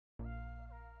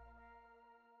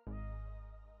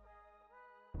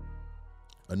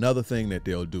Another thing that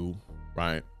they'll do,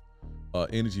 right?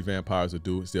 Energy vampires will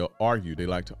do is they'll argue. They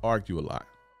like to argue a lot.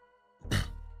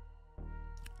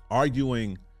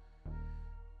 Arguing,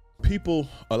 people,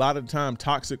 a lot of the time,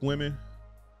 toxic women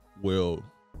will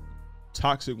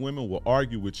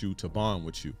argue with you to bond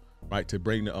with you, right? To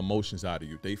bring the emotions out of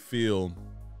you. They feel,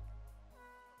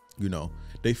 you know,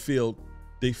 they feel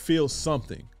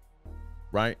something,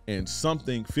 right? And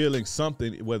feeling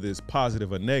something, whether it's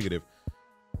positive or negative,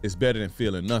 is better than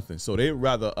feeling nothing. So they'd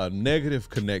rather a negative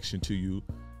connection to you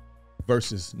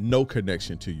versus no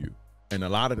connection to you. And a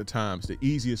lot of the times, the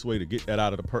easiest way to get that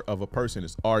out of a person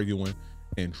is arguing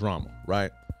and drama, right?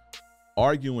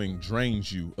 Arguing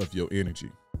drains you of your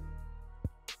energy.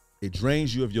 It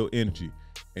drains you of your energy.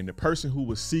 And the person who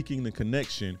was seeking the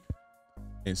connection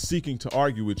and seeking to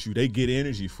argue with you, they get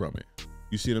energy from it.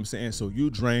 You see what I'm saying? So you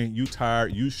drain, you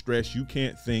tired, you stressed, you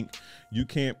can't think, you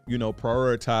can't, you know,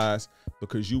 prioritize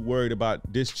because you worried about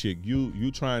this chick.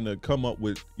 You trying to come up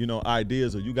with, you know,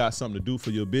 ideas, or you got something to do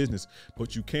for your business,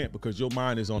 but you can't because your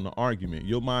mind is on the argument.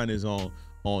 Your mind is on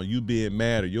you being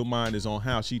mad, or your mind is on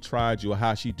how she tried you, or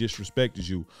how she disrespected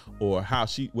you, or how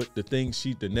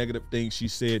the negative things she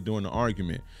said during the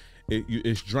argument.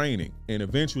 It's draining, and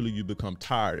eventually you become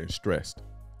tired and stressed.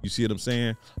 You see what I'm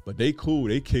saying? But they cool,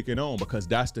 they kick it on because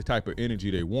that's the type of energy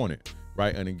they wanted,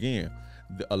 right? And again,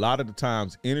 a lot of the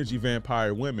times, energy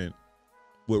vampire women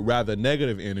would rather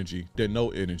negative energy than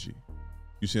no energy.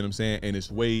 You see what I'm saying? And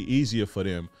it's way easier for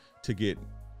them to get,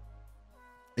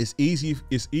 it's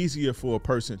easier for a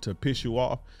person to piss you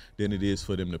off than it is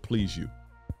for them to please you.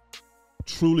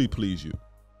 Truly please you,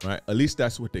 right? At least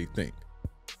that's what they think.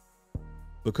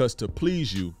 Because to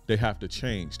please you, they have to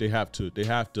change. They have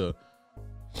to,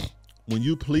 when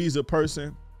you please a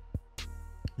person,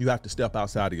 you have to step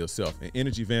outside of yourself. And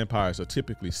energy vampires are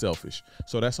typically selfish.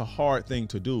 So that's a hard thing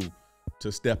to do,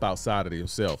 to step outside of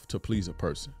yourself to please a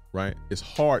person, right? It's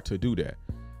hard to do that.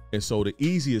 And so the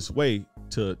easiest way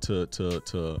to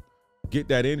get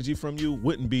that energy from you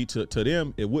wouldn't be to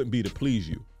them, it wouldn't be to please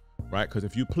you, right? Because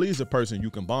if you please a person,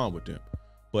 you can bond with them.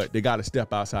 But they got to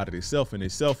step outside of themselves, and they're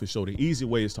selfish. So the easy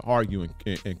way is to argue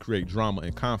and create drama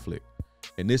and conflict.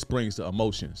 And this brings the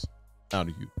emotions out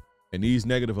of you. And these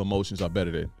negative emotions are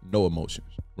better than no emotions,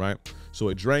 right? So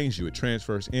it drains you, it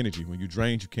transfers energy. When you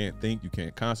drained, you can't think, you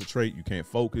can't concentrate, you can't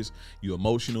focus, you're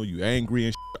emotional, you're angry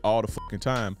and shit all the fucking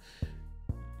time.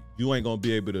 You ain't gonna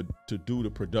be able to do the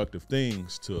productive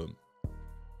things to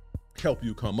help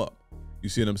you come up. You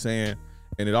see what I'm saying?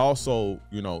 And it also,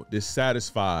 you know, this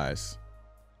satisfies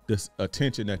this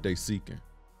attention that they seeking.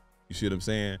 You see what I'm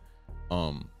saying?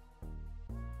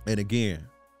 And again,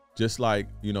 just like,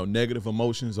 you know, negative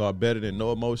emotions are better than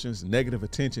no emotions, negative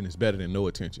attention is better than no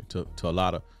attention to a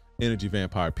lot of energy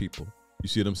vampire people. You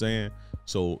see what I'm saying?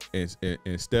 So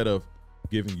instead of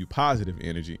giving you positive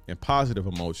energy and positive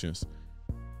emotions,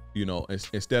 you know,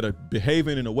 instead of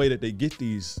behaving in a way that they get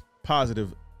this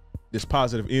positive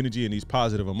energy and these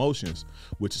positive emotions,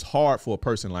 which is hard for a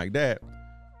person like that,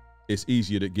 it's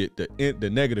easier to get the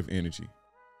negative energy.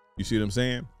 You see what I'm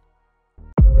saying?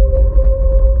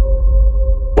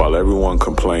 While everyone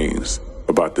complains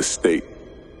about the state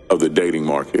of the dating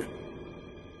market,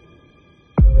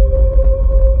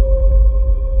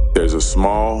 there's a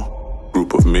small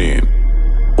group of men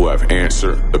who have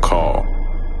answered the call.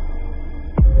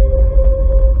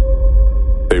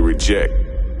 They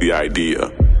reject the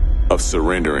idea of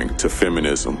surrendering to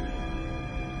feminism,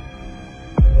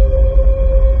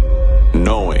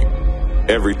 knowing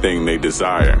everything they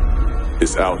desire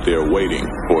is out there waiting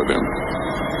for them,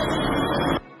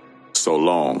 so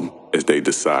long as they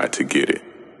decide to get it.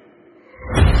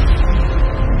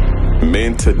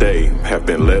 Men today have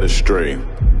been led astray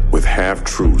with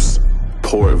half-truths,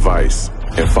 poor advice,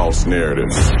 and false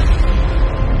narratives.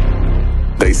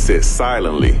 They sit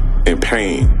silently in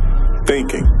pain,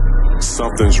 thinking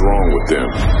something's wrong with them.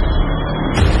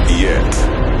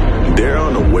 Yet, they're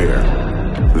unaware.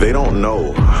 They don't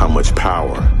know how much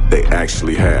power they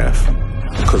actually have.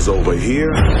 Because over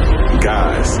here,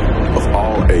 guys of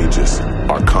all ages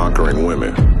are conquering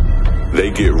women.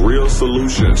 They get real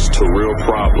solutions to real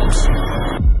problems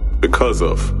because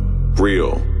of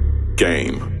real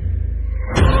game.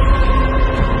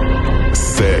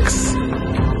 Sex,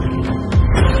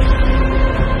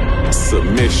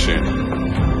 submission,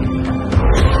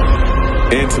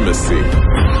 intimacy,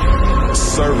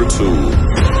 servitude,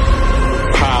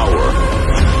 power.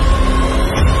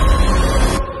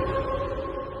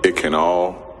 It can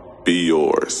all be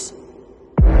yours.